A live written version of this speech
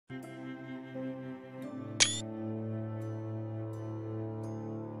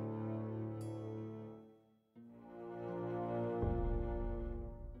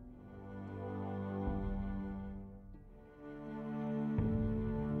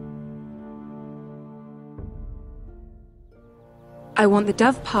I want the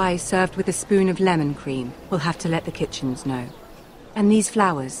dove pie served with a spoon of lemon cream. We'll have to let the kitchens know. And these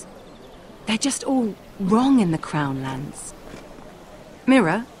flowers. They're just all wrong in the Crown lands.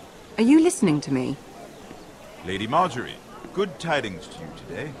 Mira, are you listening to me? Lady Marjorie, good tidings to you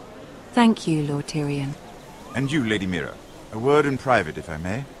today. Thank you, Lord Tyrion. And you, Lady Mira. A word in private, if I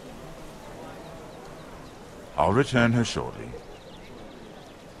may. I'll return her shortly.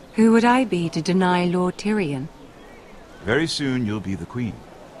 Who would I be to deny Lord Tyrion? Very soon you'll be the queen.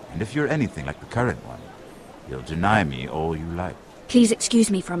 And if you're anything like the current one, you'll deny me all you like. Please excuse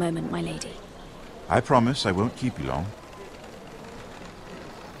me for a moment, my lady. I promise I won't keep you long.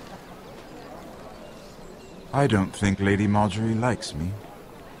 I don't think Lady Marjorie likes me.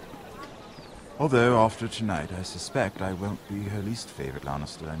 Although, after tonight, I suspect I won't be her least favorite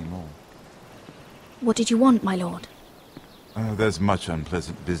Lannister anymore. What did you want, my lord? There's much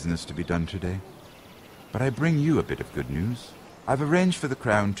unpleasant business to be done today. But I bring you a bit of good news. I've arranged for the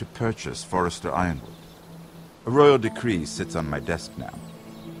Crown to purchase Forrester Ironwood. A royal decree sits on my desk now.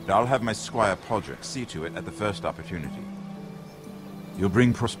 And I'll have my squire Podrick see to it at the first opportunity. You'll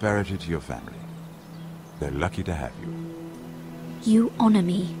bring prosperity to your family. They're lucky to have you. You honor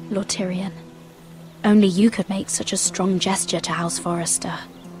me, Lord Tyrion. Only you could make such a strong gesture to House Forrester.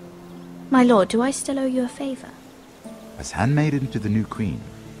 My lord, do I still owe you a favor? As handmaiden to the new queen,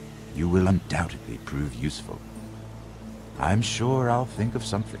 you will undoubtedly prove useful. I'm sure I'll think of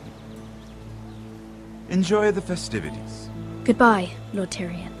something. Enjoy the festivities. Goodbye, Lord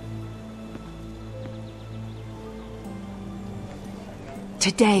Tyrion.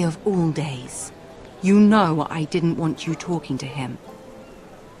 Today of all days. You know I didn't want you talking to him.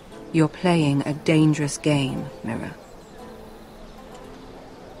 You're playing a dangerous game, Mira.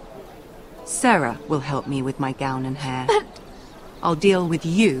 Sarah will help me with my gown and hair. But... I'll deal with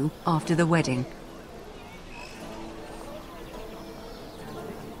you after the wedding.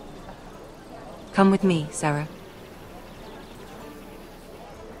 Come with me, Sarah.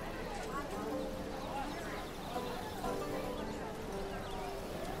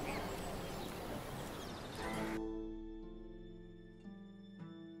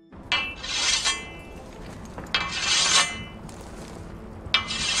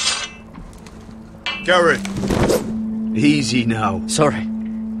 Garrett! Easy now. Sorry.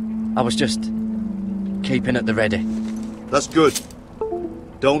 I was just keeping at the ready. That's good.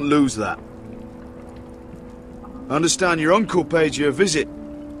 Don't lose that. I understand your uncle paid you a visit.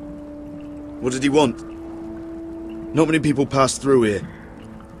 What did he want? Not many people pass through here.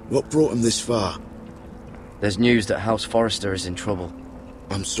 What brought him this far? There's news that House Forrester is in trouble.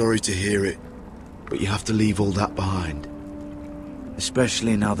 I'm sorry to hear it, but you have to leave all that behind.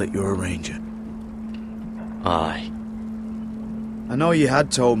 Especially now that you're a ranger. Aye. I know you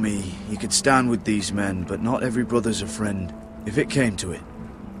had told me you could stand with these men, but not every brother's a friend, if it came to it.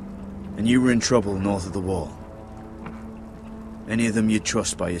 And you were in trouble north of the wall. Any of them you'd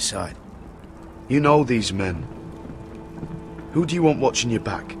trust by your side. You know these men. Who do you want watching your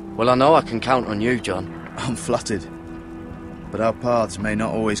back? Well, I know I can count on you, John. I'm flattered. But our paths may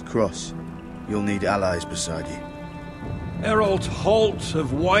not always cross. You'll need allies beside you. Errol Holt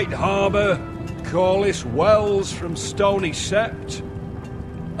of White Harbour, Corliss Wells from Stony Sept.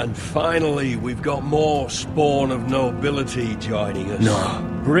 And finally, we've got more spawn of nobility joining us.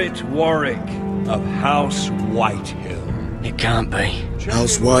 No. Britt Warwick of House Whitehill. It can't be.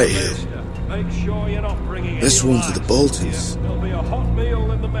 House Whitehill. Make sure you're not bringing This any one's for the Boltons. There'll be a hot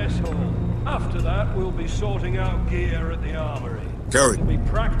meal in the mess hall. After that, we'll be sorting out gear at the armory. Garrett. There'll be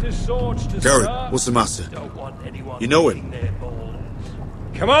practice swords to Garrett, start. what's the matter? Don't want anyone You know him? eating their balls.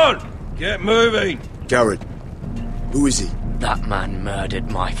 Come on, get moving. Garrett. Who is he? That man murdered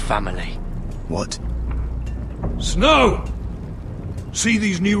my family. What? Snow! See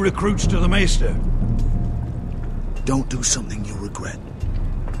these new recruits to the Maester? Don't do something you'll regret.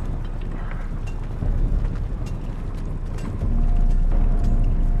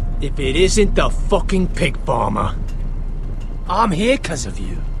 If it isn't the fucking pig farmer. I'm here 'cause of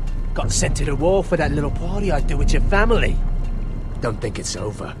you. Got sent to the wall for that little party I do with your family. Don't think it's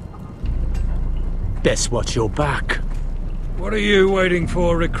over. Best watch your back. What are you waiting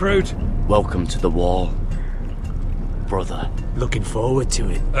for, recruit? Welcome to the wall, brother. Looking forward to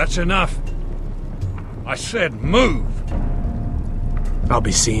it. That's enough. I said move. I'll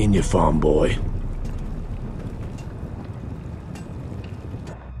be seeing you, farm boy.